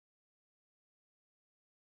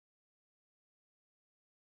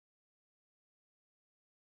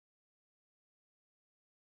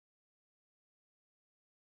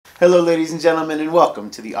Hello, ladies and gentlemen, and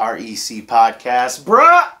welcome to the REC Podcast,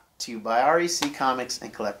 brought to you by REC Comics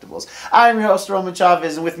and Collectibles. I'm your host, Roman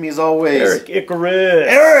Chavez, and with me as always, Erik.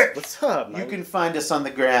 Erik! What's up, man? You can find us on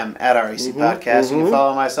the gram at REC Podcast. You can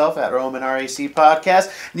follow myself at Roman REC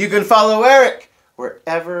Podcast. And you can follow Erik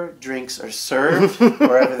wherever drinks are served,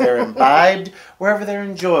 wherever they're imbibed, wherever they're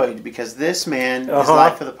enjoyed, because this man is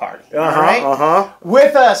life for the party. All right?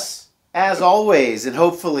 With us, as always, and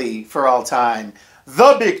hopefully for all time,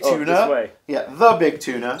 the Big Tuna. This way. Yeah, the Big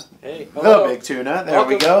Tuna. Hey, the Big Tuna. There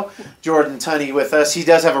we go. Jordan Tunney with us. He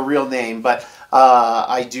does have a real name, but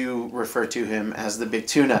I do refer to him as the Big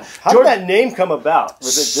Tuna. How did that name come about?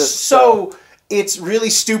 Was it just it's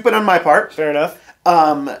really stupid on my part. Fair enough.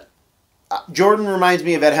 Jordan reminds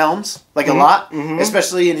me of Ed Helms, like a lot,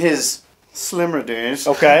 especially in his slimmer days.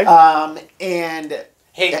 Okay. And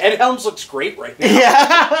hey, Ed Helms looks great right now.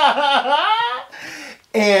 Yeah.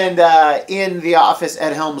 And in The Office,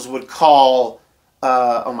 Ed Helms would call,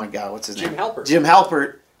 oh my God, what's his name? Jim Halpert. Jim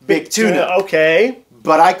Halpert, Big Tuna. Okay.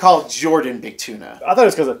 But I call Jordan Big Tuna. I thought it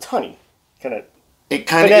was because of Tunney. It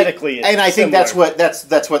phonetically, and I think that's what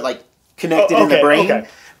like connected in the brain. Okay.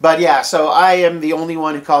 But yeah, so I am the only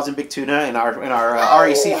one who calls him Big Tuna in our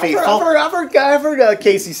REC faithful. I've heard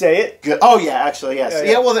Casey say it. Good. Oh yeah, actually yes.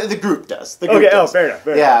 Yeah, well the group does. The group does. Oh, fair enough.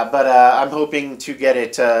 Yeah, but I'm hoping to get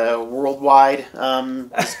it worldwide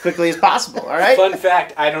as quickly as possible. All right. Fun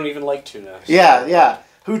fact: I don't even like tuna. So. Yeah.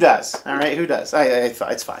 Who does? All right, who does?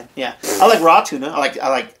 It's fine. Yeah, I like raw tuna.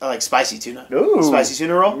 I like spicy tuna. Ooh. Spicy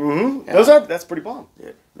tuna roll. Yeah. That's pretty bomb.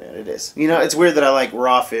 Yeah, it is. You know, it's weird that I like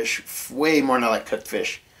raw fish way more than I like cooked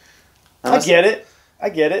fish. Honestly. I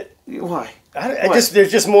get it. Why? There's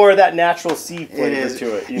just more of that natural sea flavor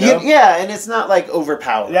to it. You know? Yeah, and it's not like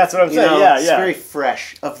overpowering. That's what I'm saying. It's very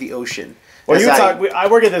fresh of the ocean. Well, I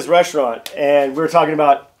work at this restaurant, and we were talking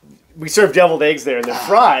about we serve deviled eggs there, and they're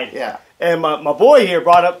fried. Yeah. And my boy here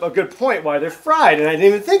brought up a good point why they're fried, and I didn't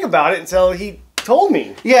even think about it until he told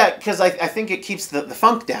me. Yeah, because I think it keeps the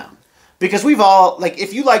funk down. Because we've all, like,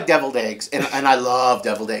 if you like deviled eggs, and I love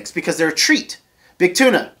deviled eggs, because they're a treat. Big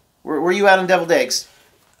Tuna, where you at on deviled eggs?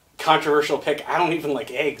 Controversial pick. I don't even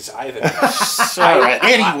like eggs either.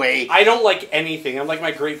 Anyway. I don't like anything. I'm like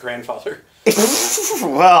my great-grandfather.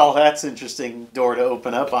 Well, that's an interesting door to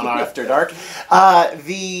open up on After Dark.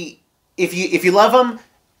 If you love them,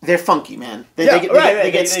 they're funky, man. They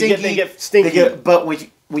get stinky. They get stinky. But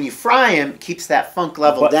when you fry them, it keeps that funk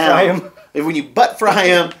level down. When you butt fry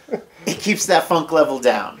them, it keeps that funk level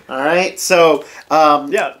down. All right? So, I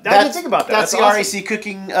didn't think about that. That's the awesome. REC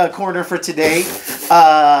Cooking Corner for today.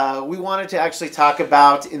 We wanted to actually talk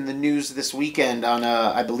about in the news this weekend on,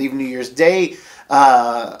 I believe, New Year's Day,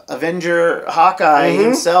 Avenger Hawkeye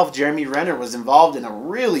himself, Jeremy Renner, was involved in a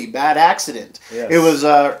really bad accident. Yes. It was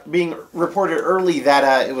being reported early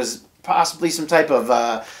that it was possibly some type of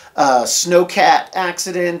snowcat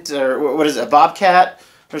accident, or what is it, a bobcat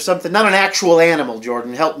or something. Not an actual animal,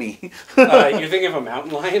 Jordan. Help me. You're thinking of a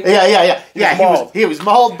mountain lion? Yeah. He was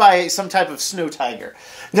mauled by some type of snow tiger.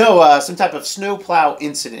 No, some type of snowplow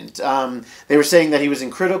incident. They were saying that he was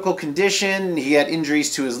in critical condition. He had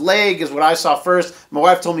injuries to his leg, is what I saw first. My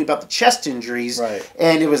wife told me about the chest injuries. Right.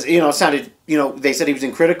 And it was, it sounded, they said he was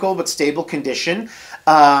in critical but stable condition. So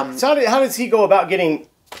how does he go about getting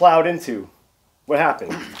plowed into? What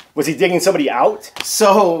happened? Was he digging somebody out?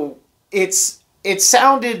 So it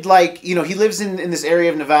sounded like, he lives in this area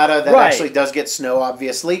of Nevada that actually does get snow,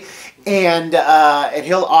 obviously. And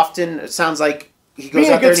he'll often, it sounds like, he goes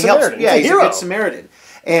out there and he helps. Yeah, he's a good Samaritan.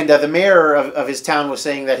 And the mayor of his town was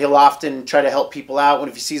saying that he'll often try to help people out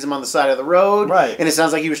if he sees them on the side of the road. Right. And it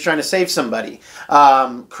sounds like he was trying to save somebody.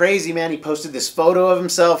 Crazy, man. He posted this photo of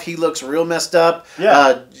himself. He looks real messed up.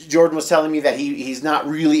 Yeah. Jordan was telling me that he's not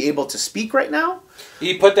really able to speak right now.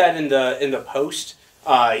 He put that in the post.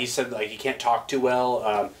 He said he can't talk too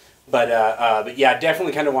well. But yeah,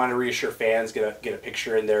 definitely kind of want to reassure fans, get a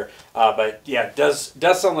picture in there. But yeah, it does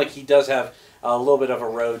sound like he does have a little bit of a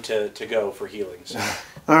road to go for healing. So.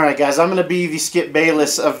 All right, guys, I'm going to be the Skip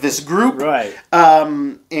Bayless of this group. Right.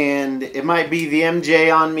 And it might be the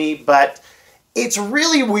MJ on me, but it's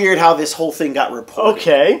really weird how this whole thing got reported.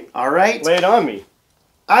 Okay. All right? Lay it on me.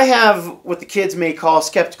 I have what the kids may call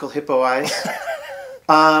skeptical hippo eyes.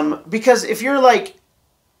 Because if you're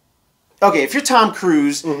if you're Tom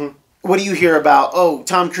Cruise, what do you hear about? Oh,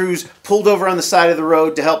 Tom Cruise pulled over on the side of the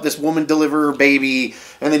road to help this woman deliver her baby,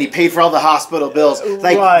 and then he paid for all the hospital bills.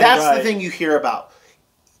 That's the thing you hear about.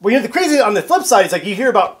 Well, the crazy on the flip side, it's like you hear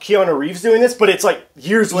about Keanu Reeves doing this, but it's like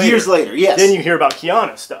years later. Years later, yes. Then you hear about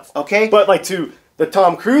Keanu stuff. Okay. But to the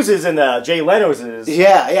Tom Cruise's and the Jay Leno's is.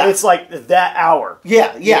 Yeah. It's like that hour.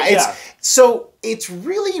 Yeah. So it's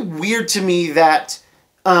really weird to me that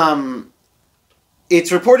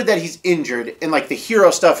it's reported that he's injured, and like the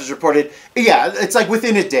hero stuff is reported. Yeah, it's like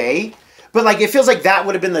within a day. But, like, it feels like that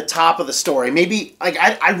would have been the top of the story. Maybe, like,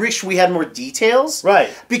 I wish we had more details. Right.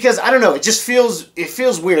 Because, I don't know, it just feels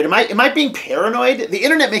weird. Am I being paranoid? The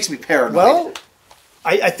internet makes me paranoid. Well,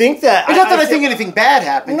 I think that... It's not that I think anything bad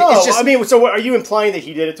happened. No, it's just, I mean, so what, are you implying that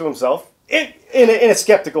he did it to himself? In a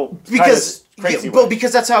skeptical because, crazy way. Well,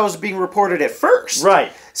 because that's how it was being reported at first.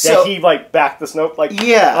 Right. So, that he, like, backed the Snoke? Like,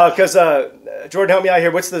 yeah. Because, Jordan, help me out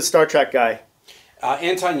here. What's the Star Trek guy?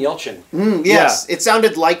 Anton Yelchin. Yes, it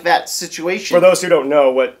sounded like that situation. For those who don't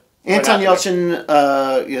know, what Anton Yelchin,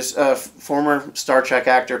 is a former Star Trek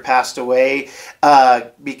actor, passed away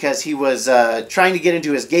because he was trying to get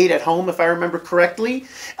into his gate at home, if I remember correctly.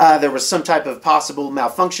 There was some type of possible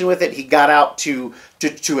malfunction with it. He got out to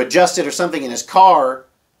adjust it or something, and his car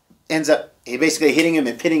ends up basically hitting him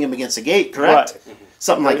and pitting him against the gate, correct? Right.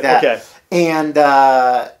 Something like that. Okay. And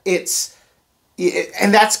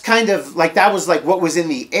and that's kind of like, that was like what was in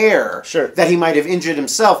the air. Sure. That he might have injured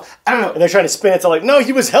himself. I don't know. And they're trying to spin it to like, no,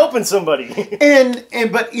 he was helping somebody.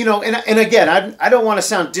 but you know, and again, I don't want to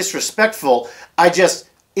sound disrespectful.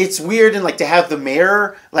 It's weird, and like to have the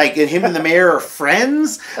mayor, like, and him and the mayor are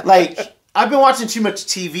friends. Like, I've been watching too much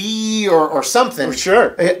TV or something. For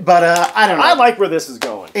sure. But I don't know. I like where this is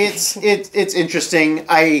going. It's interesting.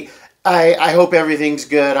 I hope everything's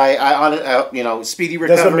good. I you know, speedy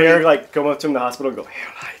recovery. Does the mayor like come up to him in the hospital and go,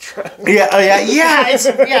 "Hail Hydra"? Yeah.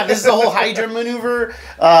 This is the whole Hydra maneuver.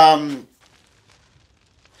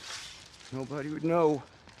 Nobody would know.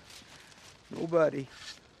 Nobody.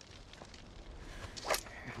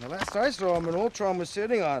 The last I saw him, an Ultron was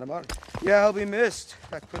sitting on him. Yeah, he'll be missed.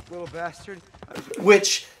 That quick little bastard.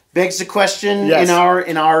 Which begs the question, yes,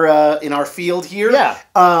 in our field here. Yeah.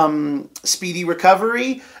 Speedy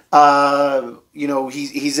recovery. You know,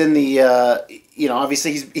 he's in the you know,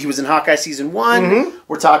 obviously he was in Hawkeye season 1. Mm-hmm.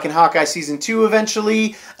 We're talking Hawkeye season 2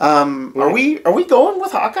 eventually. Are we going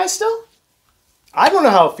with Hawkeye still? I don't know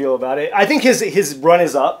how I feel about it. I think his run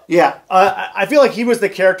is up. Yeah. I feel like he was the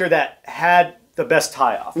character that had the best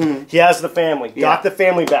tie-off. Mm-hmm. He has the family. Got the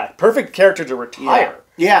family back. Perfect character to retire.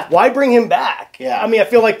 Yeah. Why bring him back? Yeah. I mean, I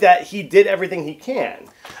feel like that he did everything he can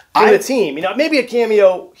for the team. You know, maybe a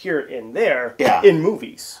cameo here and there in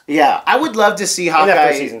movies. Yeah. I would love to see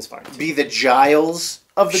Hawkeye be the Giles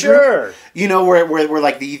of the group. You know, where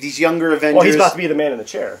like these younger Avengers. Well, he's about to be the man in the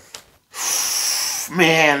chair.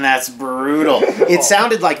 Man, that's brutal. It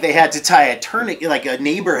sounded like they had to tie a tourniquet, like a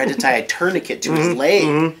neighbor had to tie a tourniquet to his leg.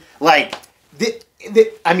 Mm-hmm. Like,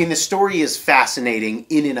 I mean, the story is fascinating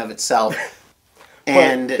in and of itself.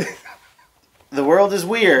 And the world is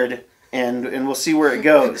weird, and we'll see where it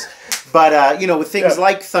goes. But, you know, with things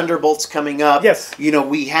like Thunderbolts coming up, you know,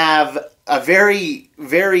 we have a very,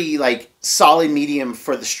 very, like, solid medium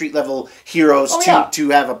for the street-level heroes to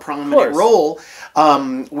have a prominent role.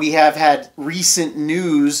 We have had recent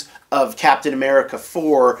news of Captain America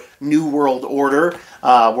 4 New World Order,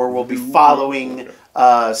 where we'll be following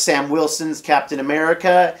Sam Wilson's Captain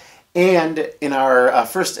America. And in our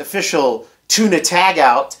first official tuna tag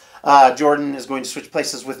out, Jordan is going to switch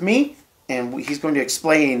places with me, and he's going to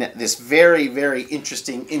explain this very, very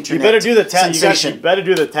interesting internet You better do the tag. sensation. You better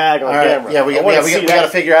do the tag on camera. Yeah, we got to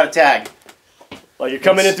figure out a tag. Like, you're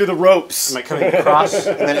coming in through the ropes. Am I coming across?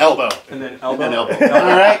 And then elbow. And then elbow. All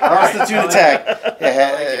right, that's the tuna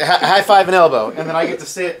tag. High five and elbow. And then I get to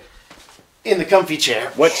sit in the comfy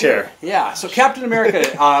chair. What chair? Yeah, so Captain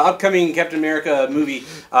America, upcoming Captain America movie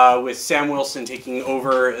with Sam Wilson taking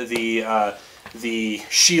over the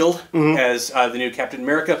Shield as the new Captain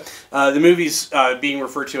America. The movie's being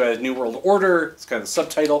referred to as New World Order. It's kind of the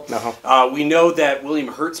subtitle. We know that William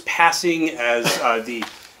Hurt's passing as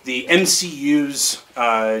the MCU's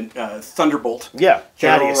Thunderbolt. Yeah,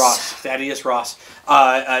 Thaddeus Ross.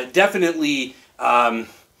 Definitely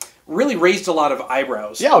really raised a lot of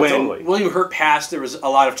eyebrows. Yeah, when totally. William Hurt passed, there was a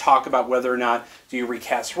lot of talk about whether or not do you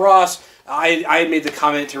recast Ross. I had made the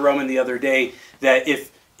comment to Roman the other day that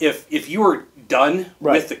if you were done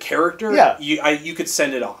with the character, you could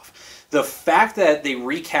send it off. The fact that they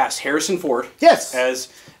recast Harrison Ford as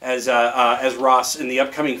Ross in the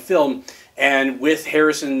upcoming film, and with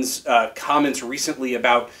Harrison's comments recently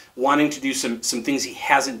about wanting to do some things he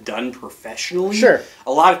hasn't done professionally,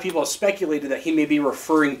 a lot of people have speculated that he may be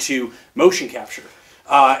referring to motion capture.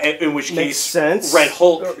 In which case, Red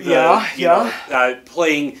Hulk,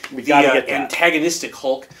 playing the antagonistic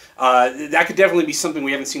Hulk, That could definitely be something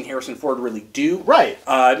we haven't seen Harrison Ford really do. Right.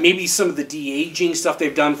 Maybe some of the de-aging stuff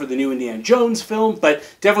they've done for the new Indiana Jones film, but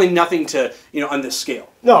definitely nothing to, on this scale.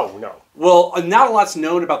 No, no. Well, not a lot's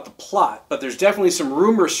known about the plot, but there's definitely some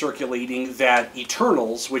rumors circulating that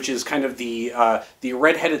Eternals, which is kind of the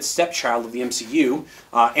redheaded stepchild of the MCU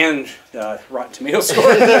and Rotten Tomatoes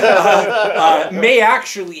score, may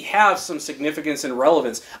actually have some significance and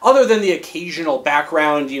relevance, other than the occasional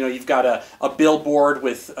background. You've got a billboard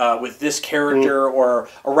with this character or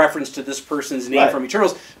a reference to this person's name from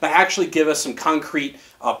Eternals, but actually give us some concrete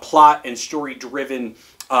plot and story-driven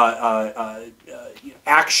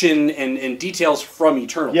action and details from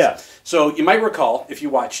Eternals. Yeah. So you might recall, if you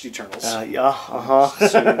watched Eternals, Yeah,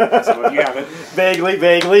 some of you haven't, vaguely,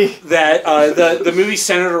 that the movie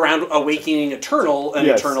centered around awakening Eternal, an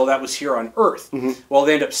Eternal that was here on Earth. Well,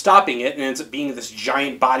 they end up stopping it, and it ends up being this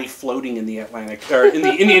giant body floating in the Atlantic, or in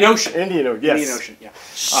the Indian Ocean. Indian Ocean, yeah.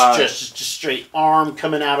 Just straight arm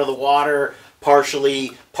coming out of the water, partial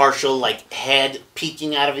like head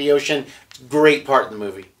peeking out of the ocean. Great part in the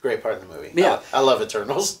movie. Yeah. I love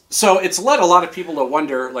Eternals. So it's led a lot of people to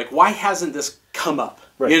wonder, like, why hasn't this come up?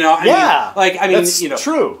 Right. I mean, that's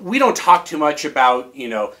true. We don't talk too much about,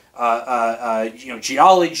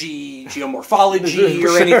 geology, geomorphology,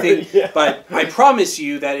 or anything. But I promise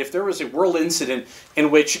you that if there was a world incident in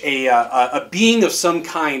which a being of some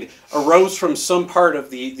kind arose from some part of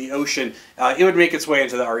the ocean, it would make its way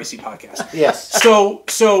into the REC podcast. Yes. So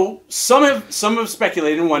some have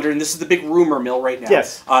speculated and wondered, and this is the big rumor mill right now.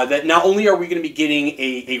 Yes. That not only are we going to be getting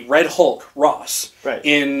a Red Hulk, Ross,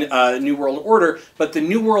 in New World Order, but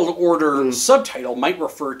the New World Order subtitle might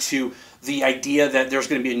refer to the idea that there's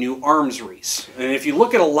going to be a new arms race. And if you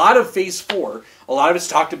look at a lot of Phase 4, a lot of it's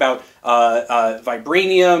talked about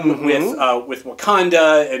vibranium with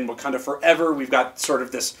Wakanda and Wakanda Forever. We've got sort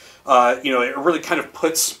of this, it really kind of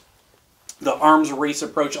puts the arms race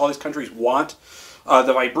approach all these countries want.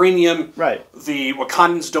 The vibranium, the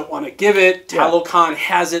Wakandans don't want to give it. Talokan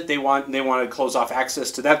has it. They want to close off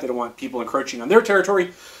access to that. They don't want people encroaching on their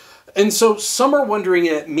territory. And so some are wondering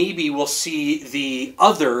that maybe we'll see the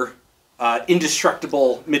other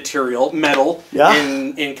indestructible metal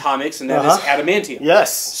in comics, and that is adamantium.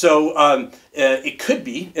 Yes. So it could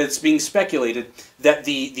be, it's being speculated, that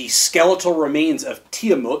the skeletal remains of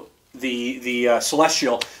Tiamat, the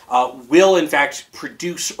Celestial, will in fact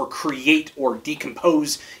produce or create or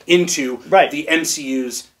decompose into the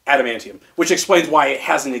MCU's adamantium, which explains why it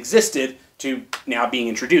hasn't existed to now being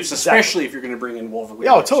introduced, especially if you're going to bring in Wolverine.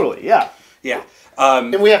 Oh, totally, yeah. Yeah.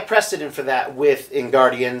 And we have precedent for that in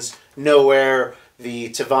Guardians. Nowhere, the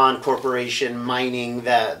Tavan Corporation mining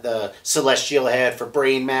the celestial head for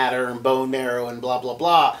brain matter and bone marrow and blah, blah,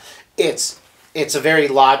 blah. It's a very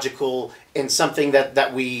logical and something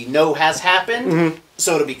that we know has happened.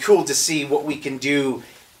 So it'll be cool to see what we can do.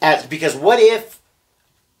 Because what if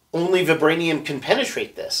only vibranium can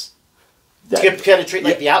penetrate this? To penetrate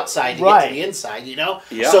like the outside to get to the inside,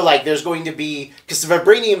 Yeah. So like there's going to be, because the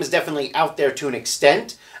vibranium is definitely out there to an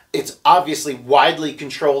extent. It's obviously widely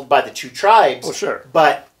controlled by the two tribes. Oh, sure.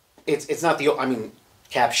 But it's not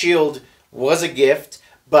Cap Shield was a gift,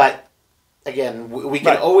 but again, we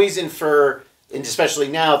can always infer, and especially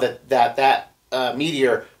now that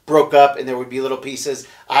meteor broke up and there would be little pieces.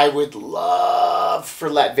 I would love for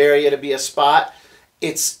Latveria to be a spot.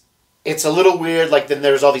 It's a little weird. Like then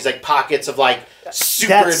there's all these like pockets of like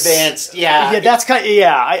super advanced. Yeah. Yeah, that's kind of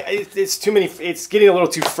it's too many. It's getting a little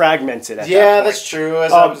too fragmented. At that point. That's true.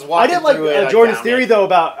 As I was walking I did like through it, Jordan's theory though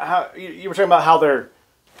about how you were talking about how their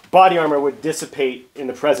body armor would dissipate in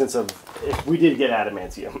the presence of if we did get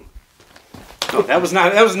adamantium. Oh, that was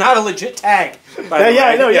not a legit tag. By the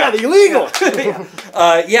way. The illegal.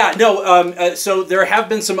 So there have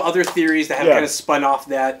been some other theories that have kind of spun off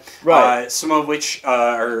that. Right. Some of which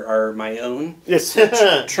are my own. Yes.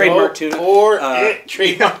 Trademark tuna.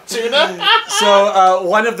 Trademark tuna. So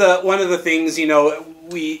one of the things we know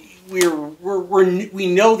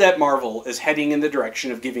that Marvel is heading in the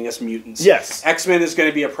direction of giving us mutants. Yes. X-Men is going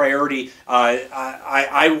to be a priority.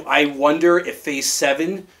 I wonder if Phase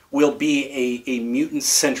 7 will be a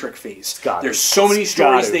mutant-centric phase. There's so many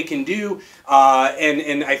stories they can do,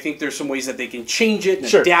 and I think there's some ways that they can change it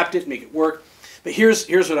and adapt it, make it work. But here's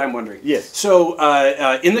what I'm wondering. Yes. So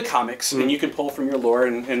in the comics, and you can pull from your lore,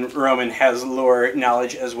 and Roman has lore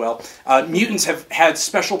knowledge as well, mutants have had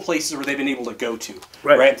special places where they've been able to go to.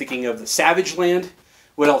 Right. I'm thinking of the Savage Land.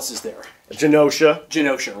 What else is there?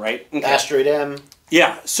 Genosha, right? Okay. Asteroid M.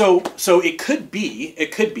 Yeah, so it could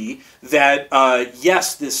be that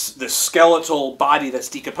yes, this skeletal body that's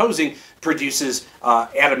decomposing produces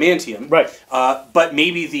adamantium, right? But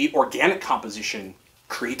maybe the organic composition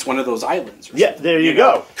creates one of those islands. Or Yeah, something, there you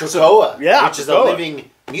go. Krakoa, Yeah, which is a Krakoa. living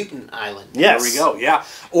mutant island. Yes. There we go. Yeah.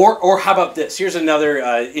 Or how about this? Here's another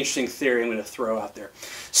interesting theory I'm going to throw out there.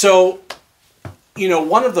 So,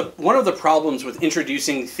 one of the problems with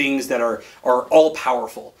introducing things that are all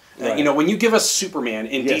powerful. Right. When you give us Superman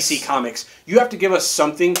in Yes. DC Comics, you have to give us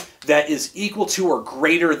something that is equal to or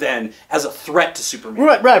greater than as a threat to Superman.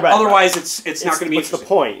 Right. Otherwise, it's not going to be What's the interesting.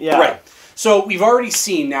 point? Yeah. Right. So we've already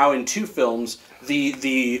seen now in 2 films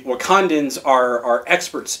the Wakandans are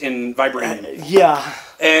experts in vibranium. Yeah.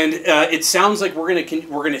 And it sounds like we're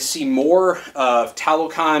gonna see more of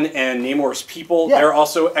Talokan and Namor's people. Yeah. They're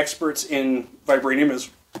also experts in vibranium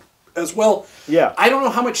as well. Yeah. I don't know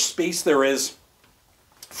how much space there is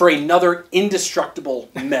for another indestructible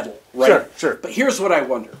metal, right? Sure. But here's what I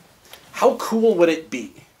wonder: how cool would it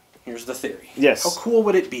be? Here's the theory. Yes. How cool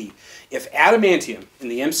would it be if adamantium in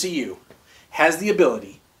the MCU has the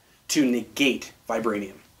ability to negate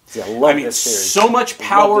vibranium? See, I love mean, this theory. so much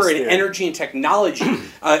power this and theory. energy and technology.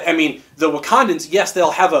 The Wakandans, yes,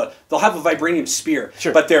 they'll have a vibranium spear,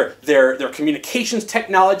 Sure. but their communications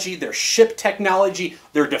technology, their ship technology,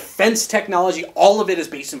 their defense technology, all of it is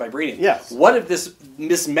based in vibranium. Yes. What if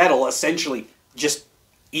this metal essentially just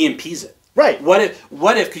EMPs it? Right. What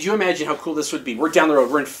if? Could you imagine how cool this would be? We're down the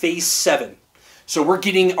road. We're in Phase 7. So we're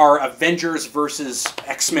getting our Avengers versus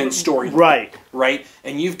X-Men story. Right. Right?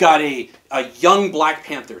 And you've got a young Black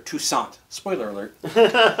Panther, Toussaint. Spoiler alert.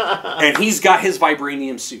 And he's got his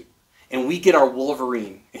vibranium suit. And we get our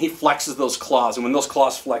Wolverine. And he flexes those claws. And when those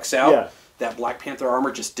claws flex out, that Black Panther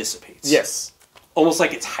armor just dissipates. Yes. Almost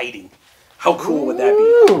like it's hiding. How cool would that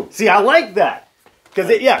be? Ooh. See, I like that. Because,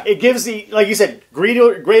 it gives the, like you said,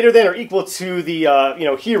 greater than or equal to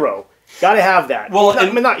the, hero. Got to have that. Well,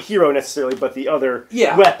 not hero necessarily, but the other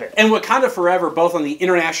Yeah. weapon. And Wakanda Forever, both on the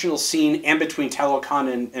international scene and between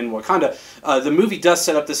Talokan and Wakanda, the movie does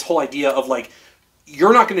set up this whole idea of, like,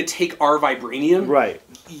 you're not going to take our vibranium. Right.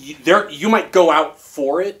 You might go out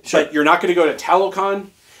for it, Sure. but you're not going to go to Talokan,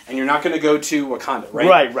 and you're not going to go to Wakanda,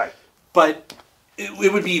 right? Right. But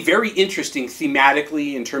it would be very interesting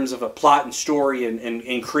thematically in terms of a plot and story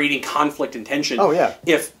and creating conflict and tension. Oh, yeah.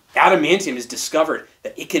 If adamantium is discovered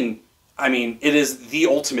that it can... it is the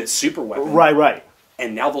ultimate super weapon. Right.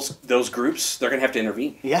 And now those groups, they're going to have to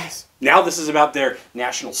intervene. Yes. Now this is about their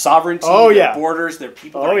national sovereignty, their borders, their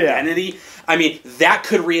people, their identity. That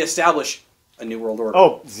could reestablish a new world order.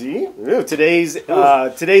 Oh, see? Ooh, today's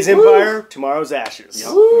empire, tomorrow's ashes. Yep.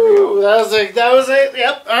 Ooh, that was it.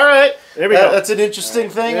 Yep. All right. There we go. That's an interesting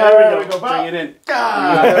thing. There All we right, go. Bring it in.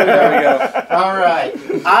 there we go. All right.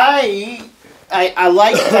 I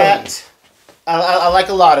like that. I like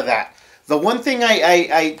a lot of that. The one thing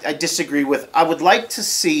I disagree with, I would like to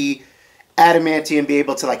see adamantium be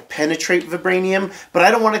able to like penetrate vibranium, but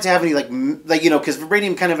I don't want it to have any because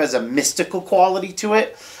vibranium kind of has a mystical quality to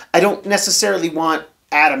it. I don't necessarily want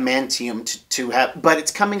adamantium to have, but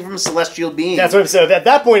it's coming from a celestial being. That's what I'm saying. At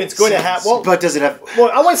that point, it's going to have. Well, but does it have?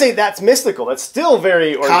 Well, I want to say that's mystical. That's still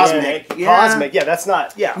very organic, Cosmic, yeah. Cosmic. Yeah, that's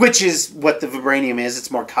not. Yeah. Which is what the vibranium is.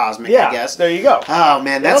 It's more cosmic, Yeah. I guess. There you go. Oh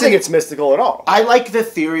man, I don't think it's mystical at all. I like the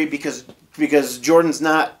theory because Jordan's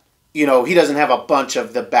not, he doesn't have a bunch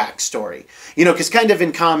of the backstory. Because kind of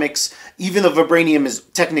in comics, even though vibranium is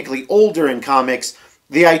technically older in comics,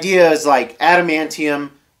 the idea is like adamantium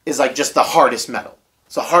is like just the hardest metal.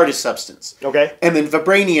 It's the hardest substance. Okay. And then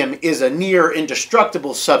vibranium is a near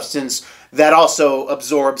indestructible substance that also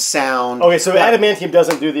absorbs sound. Okay, so adamantium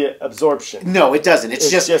doesn't do the absorption. No, it doesn't. It's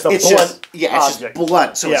just a blunt it's object. just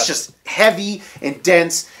blunt. So Yeah. it's just heavy and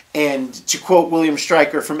dense. And to quote William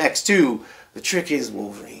Stryker from X2, the trick is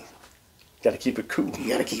Wolverine. Got to keep it cool. You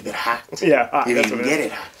got to keep it hot. Yeah, hot, If that's you what can it get is.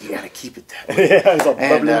 it hot, you got to keep it that way. Yeah, it's all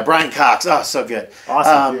And bubbly. Brian Cox, oh, so good.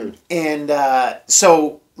 Awesome dude. And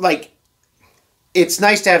so, like, it's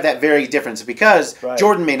nice to have that very difference because Right.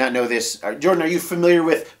 Jordan may not know this. Jordan, are you familiar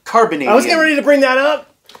with carbonadium? I was getting ready to bring that up.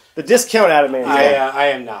 The discount adamantium. I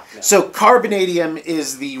am not. No. So carbonadium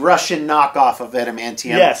is the Russian knockoff of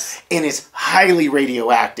adamantium. Yes. And is highly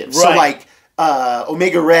radioactive. So Right. like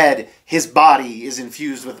Omega Red, his body is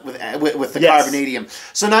infused with the Yes. carbonadium.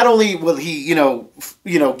 So not only will he,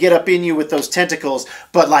 get up in you with those tentacles,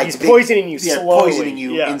 but like He's poisoning you slowly. poisoning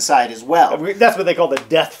you Yeah. inside as well. That's what they call the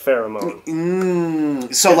death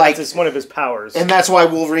pheromone. So like, That's one of his powers. and that's why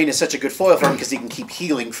Wolverine is such a good foil for him because he can keep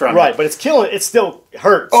healing from Right, it. but it's killing. It still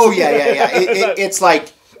hurts. Oh yeah. It's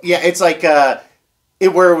like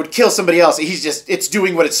where it would kill somebody else. It's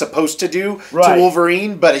doing what it's supposed to do Right. to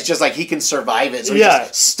Wolverine, but it's just like he can survive it, so he's Yeah.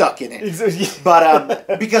 just stuck in it.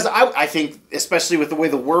 But because I think, especially with the way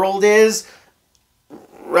the world is,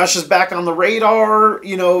 Russia's back on the radar.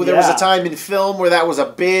 You know, there was a time in film where that was a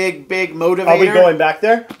big motivator. Are we going back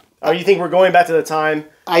there? Oh, you think we're going back to the time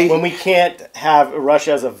when we can't have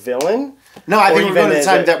Russia as a villain? No, I think we're going to the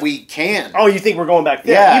time that we can. Oh, you think we're going back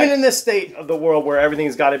there? Yeah. Even in this state of the world where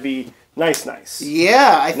everything's got to be nice.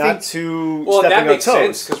 Yeah, I Not think... too Well, stepping that makes on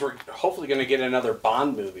sense toes. because we're hopefully going to get another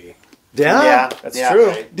Bond movie. Yeah, that's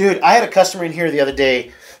true. Dude, I had a customer in here the other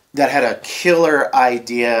day that had a killer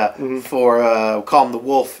idea for, we'll call him the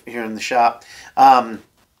Wolf here in the shop.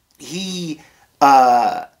 He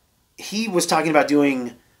was talking about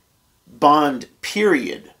doing Bond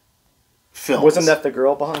period films. Wasn't that the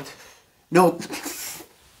girl Bond? No.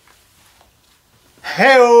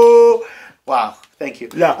 Hey-o! Wow, thank you.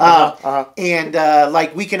 Yeah. And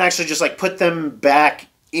like we can actually just like put them back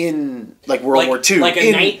in like World War II, like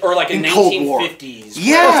a in Cold War. 1950s.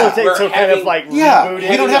 Yeah, so kind of like rebooted.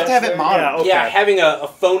 We don't have to have it modern. Yeah, okay. Yeah, having a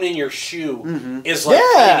phone in your shoe is like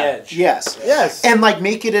cutting edge. Yes. And like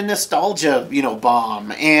make it a nostalgia,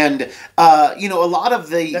 bomb. And a lot of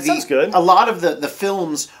that sounds good. A lot of the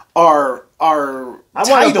films are I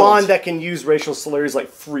want a Bond that can use racial slurs like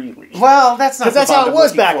freely. Well, that's not because that's how it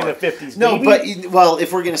was back in the 50s. No, baby. but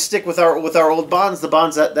if we're gonna stick with our old Bonds, the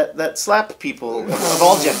Bonds that slap people of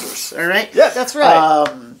all genders, all right? Yeah, that's right.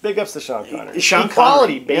 Big ups to Sean Connery.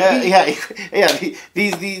 Equality, baby. Yeah.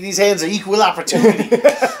 These hands are equal opportunity.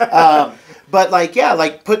 But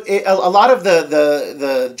put a lot of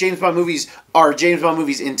the James Bond movies are James Bond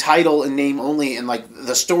movies in title and name only, and like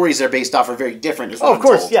the stories they're based off are very different. Oh, of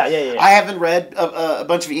course, yeah. I haven't read a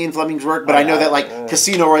bunch of Ian Fleming's work, but I know that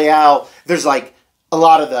Casino Royale, there's like a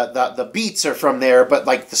lot of the beats are from there, but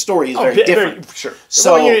like the story is very different. Sure.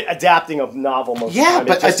 So when you're adapting a novel, most of the time,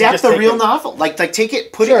 but adapt the real novel. Like take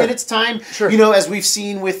it, put it in its time. Sure. As we've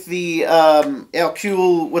seen with the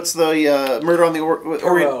Hercule. What's the Murder on the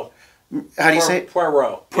Orient? How do you say it?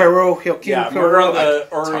 Poirot. Hercule Murder on the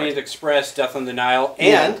Orient Express, Death on the Nile,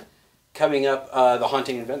 and coming up, The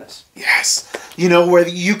Haunting in Venice. Yes. Where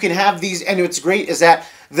you can have these, and what's great is that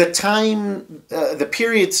the time, the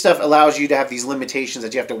period stuff allows you to have these limitations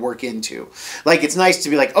that you have to work into. Like, it's nice to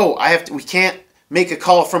be like, we can't make a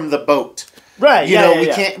call from the boat. Right, we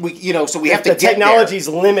can't, so we have to get there. The technology's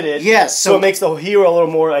limited. Yes. So it makes the hero a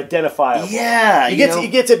little more identifiable. Yeah. He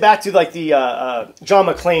gets it back to like the John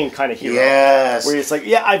McClane kind of hero. Yes. Where it's like,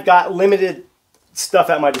 I've got limited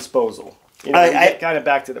stuff at my disposal. I kind of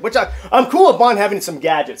back to that. Which I'm cool with Bond having some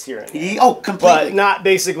gadgets here and there. Oh, completely. But not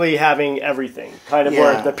basically having everything. Kind of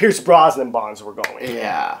where the Pierce Brosnan Bonds were going.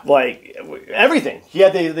 Yeah. Like, everything. He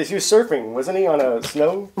was surfing, wasn't he, on a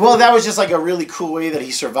snow? Well, that was just like a really cool way that he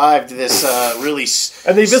survived this really...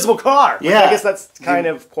 And the invisible car. Yeah. I guess that's kind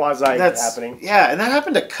of quasi-happening. Yeah, and that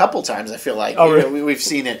happened a couple times, I feel like. Oh, really? We've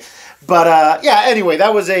seen it. But, anyway,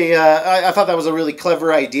 that was I thought that was a really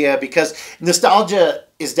clever idea because nostalgia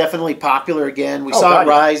is definitely popular again. We saw it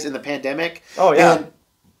rise in the pandemic. Oh, yeah. And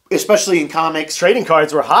especially in comics. Trading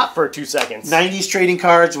cards were hot for 2 seconds. 90s trading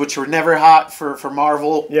cards, which were never hot for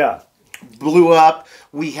Marvel. Yeah. Blew up.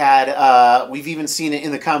 We had, we've even seen it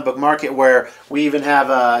in the comic book market where we even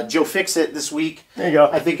have Joe Fixit this week. There you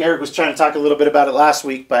go. I think Erik was trying to talk a little bit about it last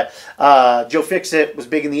week, but Joe Fixit was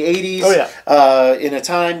big in the 80s. Oh, yeah. In a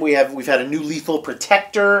time, we've had a new Lethal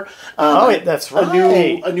Protector. That's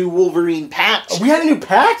right. A new Wolverine patch. We had a new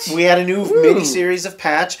patch? We had a new mini-series of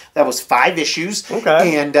patch that was 5 issues.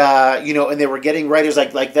 Okay. And, and they were getting writers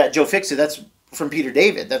like that Joe Fixit. That's from Peter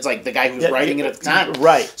David. That's like the guy who was writing it at the time.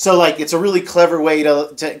 Right. So like it's a really clever way to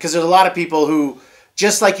because there's a lot of people who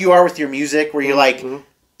just like you are with your music where you're like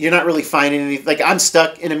you're not really finding anything. Like I'm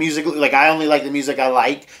stuck in a music like I only like the music I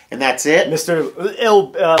like and that's it. Mr.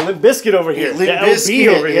 Limp Bizkit over here. Limp Bizkit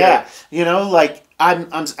over here. Like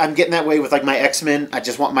I'm getting that way with like my X-Men. I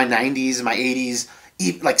just want my 90s and my 80s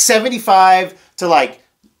like 75 to like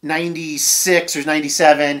 96 or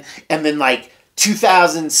 97 and then like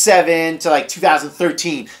 2007 to like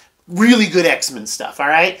 2013, really good X-Men stuff. All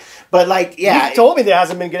right, but like, you told me there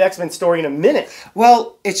hasn't been a good X-Men story in a minute.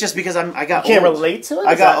 Well, it's just because I got you can't old. relate to it.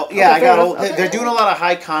 I got old. Okay. They're doing a lot of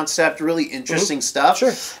high concept, really interesting stuff.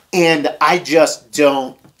 Sure, and I just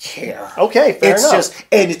don't care. Okay, fair enough.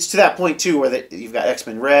 It's to that point too where you've got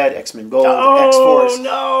X-Men Red, X-Men Gold, X-Force.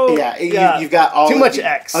 No. Yeah, you've got all too much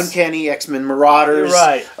X. Uncanny X-Men Marauders.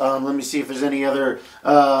 Right. Let me see if there's any other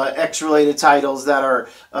X-related titles that are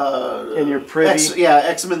in your privy.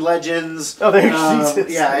 X-Men Legends. Oh, there's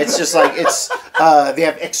Jesus. Yeah, it's just like it's. They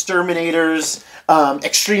have Exterminators.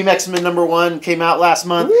 Extreme X-Men #1 came out last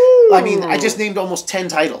month. Woo! I mean, I just named almost 10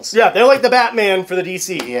 titles. Yeah, they're like the Batman for the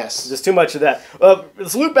DC. Yes. There's too much of that.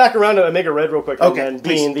 Let's loop back around to Omega Red real quick. Okay, and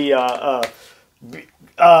being the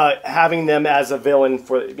having them as a villain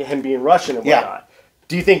for him being Russian and whatnot.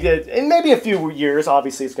 Do you think that in maybe a few years,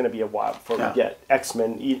 obviously it's going to be a while before we get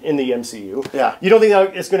X-Men in the MCU. Yeah. You don't think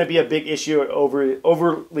that it's going to be a big issue,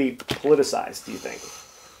 overly politicized, do you think?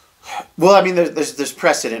 Well, I mean, there's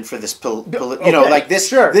precedent for this, like this.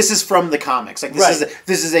 Sure. This is from the comics. Like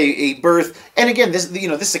this is a birth, and again, this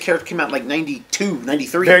this is a character came out in like 92,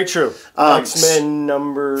 93. Very true. X-Men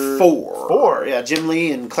number 4. Yeah, Jim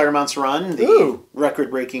Lee and Claremont's run, the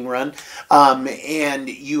record-breaking run, and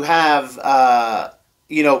you have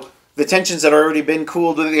the tensions that had already been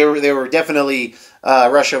cooled. They were definitely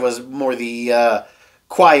Russia was more the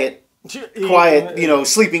quiet,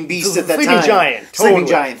 sleeping beast at that time. Sleeping giant. Totally. Sleeping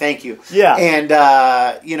giant, thank you. Yeah.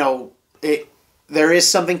 And, there is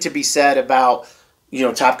something to be said about,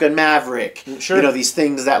 Top Gun Maverick. Sure. These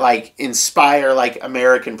things that, like, inspire, like,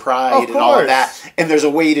 American pride and all of that. And there's a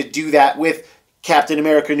way to do that with Captain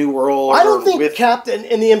America New World. I don't think Captain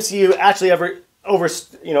in the MCU actually ever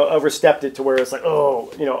overstepped it to where it's like,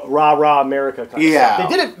 rah rah America kind of stuff.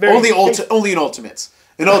 They did it very only in Ultimates.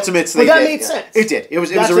 In Ultimates, but that made sense. It did. It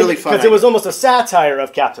was a really fun because it was almost a satire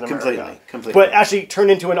of Captain America, completely. But actually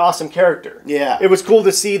turned into an awesome character. Yeah, it was cool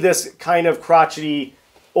to see this kind of crotchety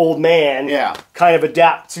old man, kind of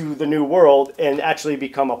adapt to the new world and actually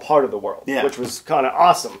become a part of the world, which was kind of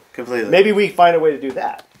awesome. Completely. Maybe we find a way to do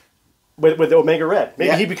that. With Omega Red.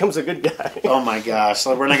 Maybe he becomes a good guy. Oh my gosh.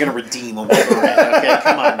 We're not going to redeem Omega Red. Okay,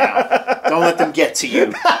 come on now. Don't let them get to you.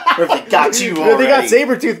 Or if they got to you already. They got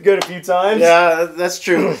Sabretooth good a few times. Yeah, that's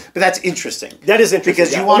true. But that's interesting. That is interesting.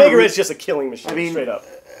 Because you want Omega Red's just a killing machine, straight up.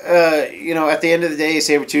 At the end of the day,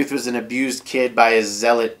 Sabretooth was an abused kid by his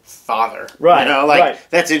zealot father. Right.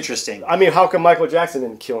 That's interesting. I mean, how come Michael Jackson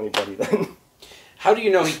didn't kill anybody then? How do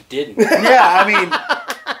you know he didn't? Yeah, I mean...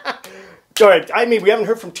 Sorry, we haven't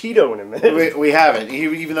heard from Tito in a minute. We haven't.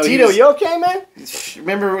 Even though Tito, you okay, man?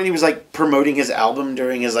 Remember when he was like promoting his album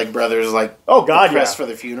during his like brother's like press for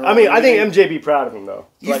the funeral? I mean, I think MJ be proud of him though,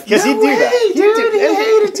 because he'd do that. Dude, he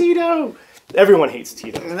hated Tito. Everyone hates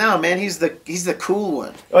Tito. No, man, he's the cool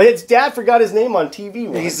one. Oh, his dad forgot his name on TV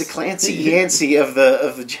once. He's the Clancy Yancey of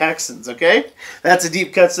the Jacksons. Okay, that's a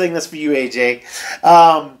deep cut thing. That's for you, AJ.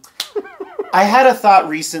 I had a thought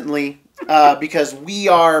recently. Because we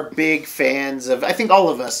are big fans of, I think all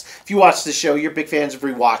of us, if you watch the show, you're big fans of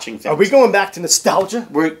rewatching things. Are we going back to nostalgia?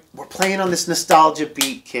 We're playing on this nostalgia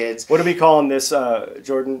beat, kids. What are we calling this,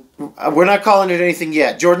 Jordan? We're not calling it anything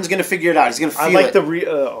yet. Jordan's going to figure it out. He's going to feel it. I like the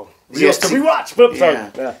rewatch. Oops,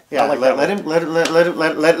 yeah.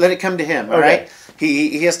 Let it come to him. All right.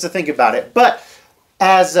 He has to think about it. But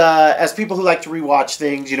as people who like to rewatch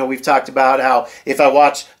things, we've talked about how if I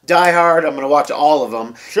watch Die Hard, I'm going to watch all of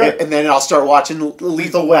them. Sure. And then I'll start watching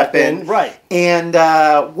Lethal Weapon. Right. And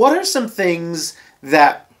what are some things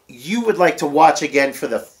that you would like to watch again for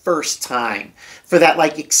the first time? For that,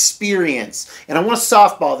 like, experience. And I want to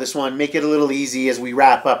softball this one, make it a little easy as we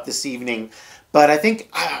wrap up this evening. But I think,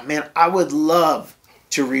 I would love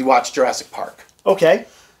to rewatch Jurassic Park. Okay.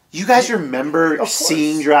 You guys remember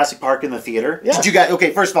seeing Jurassic Park in the theater? Yeah. Did you guys?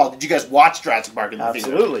 Okay, first of all, did you guys watch Jurassic Park in the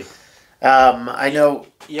theater? Absolutely. I know.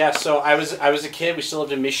 Yeah, so I was a kid. We still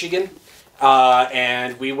lived in Michigan,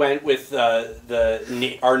 and we went with our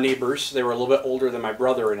neighbors. They were a little bit older than my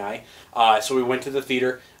brother and I. So we went to the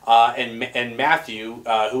theater, and Matthew,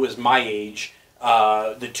 who was my age,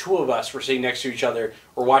 the two of us were sitting next to each other.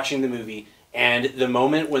 We're watching the movie, and the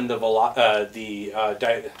moment when the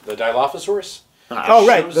Dilophosaurus.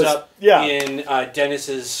 Shows up in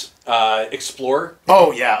Dennis's Explorer.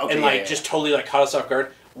 Oh yeah, okay, and just totally caught us off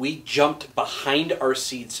guard. We jumped behind our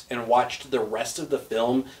seats and watched the rest of the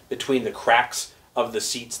film between the cracks of the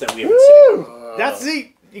seats that we have been sitting on. That's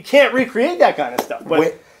you can't recreate that kind of stuff.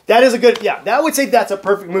 But that is a good I would say that's a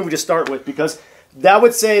perfect movie to start with because that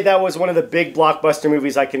would say that was one of the big blockbuster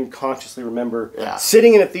movies I can consciously remember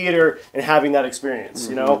sitting in a theater and having that experience.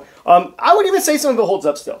 I would even say some of it holds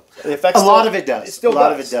up still. The effects a lot of it does. A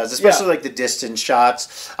lot of it does, especially like the distance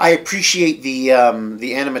shots. I appreciate the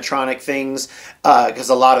animatronic things because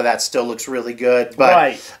a lot of that still looks really good.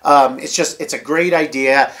 But it's a great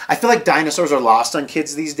idea. I feel like dinosaurs are lost on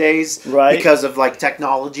kids these days because of like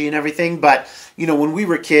technology and everything. But when we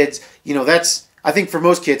were kids, that's I think for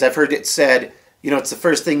most kids, I've heard it said. It's the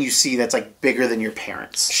first thing you see that's like bigger than your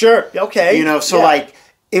parents. Sure. Okay. Like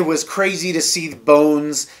it was crazy to see the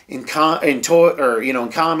bones in comics,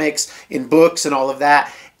 in books, and all of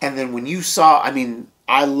that. And then when you saw,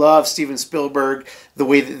 I love Steven Spielberg, the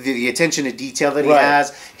way the attention to detail that he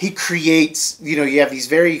has. He creates. You have these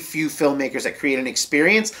very few filmmakers that create an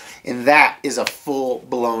experience, and that is a full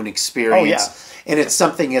blown experience. Oh yeah. And it's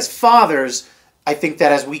something as fathers. I think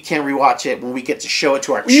that as we can rewatch it, when we get to show it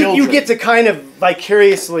to our children, you get to kind of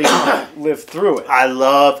vicariously live through it. I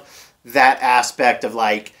love that aspect of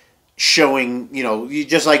like showing, you know,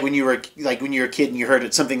 just like when you were a kid and you heard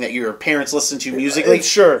it, something that your parents listened to musically,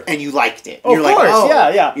 sure, and you liked it. Of course,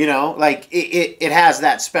 yeah. You know, like it has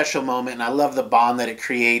that special moment, and I love the bond that it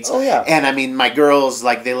creates. Oh yeah. And I mean, my girls,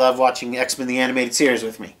 like, they love watching X-Men the animated series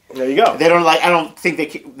with me. There you go. They don't like. I don't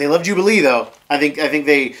think they love Jubilee though. I think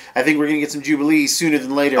we're gonna get some Jubilee sooner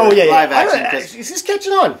than later. Oh yeah, live action. It's just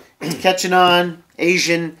catching on. Catching on.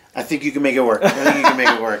 Asian. I think you can make it work.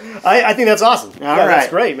 I think that's awesome. All right. That's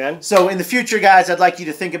great, man. So in the future, guys, I'd like you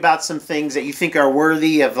to think about some things that you think are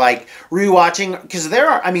worthy of like rewatching, because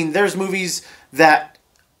there's movies that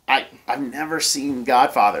I've never seen.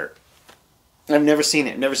 Godfather. I've never seen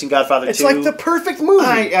it. Never seen Godfather 2. It's like the perfect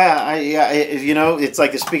movie. You know, it's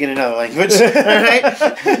like speaking another language. All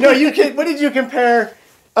right? No, you can. What did you compare?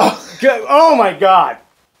 Oh my God.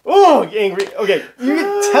 Oh, angry. Okay, you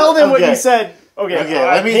can tell them what you said. Okay,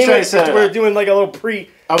 let me try to say it. We're doing like a little pre.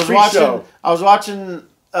 I was watching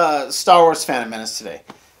Star Wars Phantom Menace today.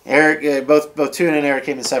 Erik, both Tuna and Erik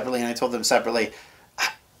came in separately, and I told them separately.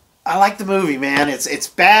 I like the movie, man. It's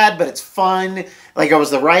bad, but it's fun. Like, I was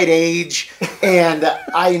the right age, and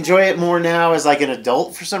I enjoy it more now as like an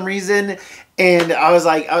adult for some reason. And I was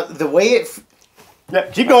like, the way it. Yeah,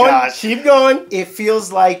 keep going. Keep going. It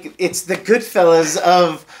feels like it's the Goodfellas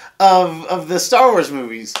of the Star Wars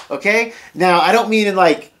movies. Okay, now I don't mean in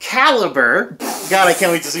like caliber. God, I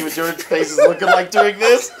can't wait to see what George's face is looking like during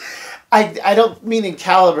this. I don't mean in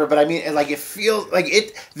caliber, but I mean like it feels like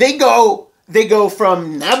it. They go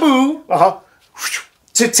from Naboo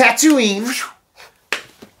to Tatooine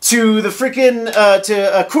to the freaking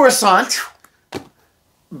to Coruscant,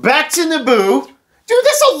 back to Naboo. Dude,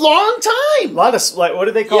 that's a long time. A lot of what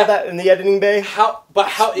do they call that in the editing bay? It's all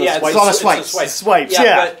the swipes. Swipes.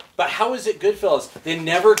 But how is it Goodfellas? They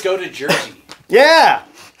never go to Jersey. Yeah.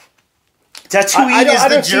 Tatooine is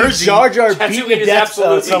the Jersey. Jar Jar beating to death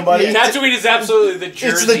somebody. Tatooine is absolutely the Jersey.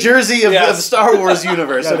 It's the Jersey of the Star Wars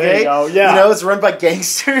universe. Yeah, okay, there you go. Yeah. You know, it's run by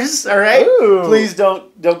gangsters. All right, Ooh. Please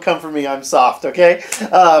don't come for me. I'm soft. Okay.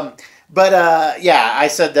 I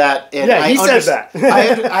said that. And he said that.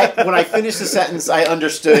 When I finished the sentence, I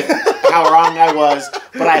understood how wrong I was.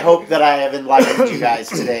 But I hope that I have enlightened you guys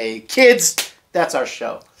today, kids. That's our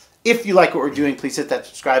show. If you like what we're doing, please hit that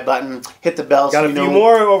subscribe button. Hit the bell. Got a few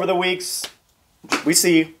more over the weeks. We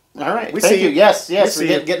see you. All right. Thank you. Yes.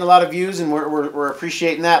 We're getting a lot of views, and we're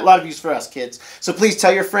appreciating that. A lot of views for us, kids. So please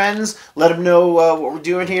tell your friends. Let them know what we're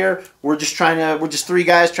doing here. We're just three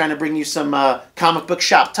guys trying to bring you some comic book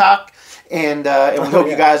shop talk, and we hope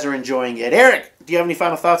you guys are enjoying it. Erik, do you have any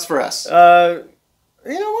final thoughts for us?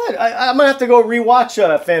 You know what? I'm gonna have to go rewatch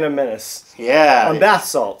Phantom Menace. Yeah. On bath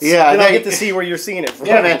salts. Yeah. Then I'll get to see where you're seeing it from.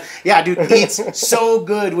 Yeah, man. Yeah, dude. It's so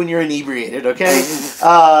good when you're inebriated. Okay.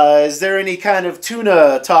 Is there any kind of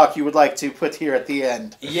tuna talk you would like to put here at the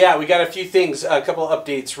end? Yeah, we got a few things. A couple of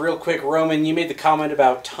updates, real quick. Roman, you made the comment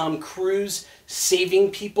about Tom Cruise saving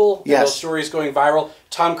people. Yes. Those stories going viral.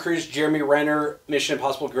 Tom Cruise, Jeremy Renner, Mission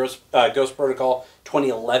Impossible Ghost Protocol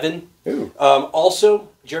 2011. Ooh. Also,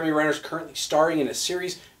 Jeremy Renner is currently starring in a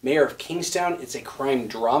series, Mayor of Kingstown. It's a crime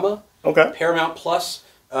drama. Okay. Paramount Plus.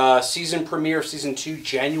 Season premiere of Season 2,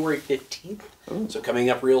 January 15th. Ooh. So coming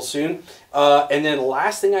up real soon. And then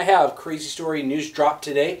last thing I have, crazy story, news dropped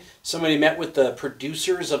today. Somebody met with the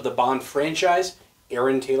producers of the Bond franchise,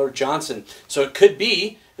 Aaron Taylor Johnson. So it could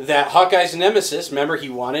be that Hawkeye's nemesis, remember he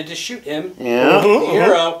wanted to shoot him, the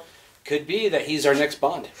hero, could be that he's our next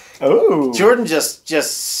Bond. Oh, Jordan just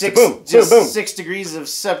 6 degrees of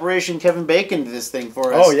separation Kevin Bacon to this thing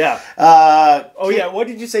for us. Oh yeah. What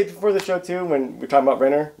did you say before the show too? When we were talking about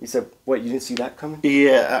Renner, you said, "What? You didn't see that coming?"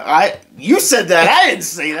 Yeah, you said that. I didn't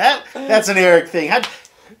say that. That's an Erik thing.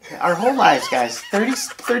 Our whole lives, guys. 30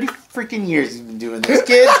 freaking years he's been doing this.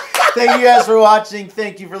 Kids, thank you guys for watching.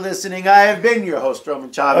 Thank you for listening. I have been your host,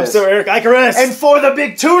 Roman Chavez. I'm still Erik Icarus. And for the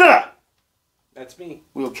big tuna, that's me.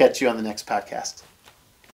 we will catch you on the next podcast.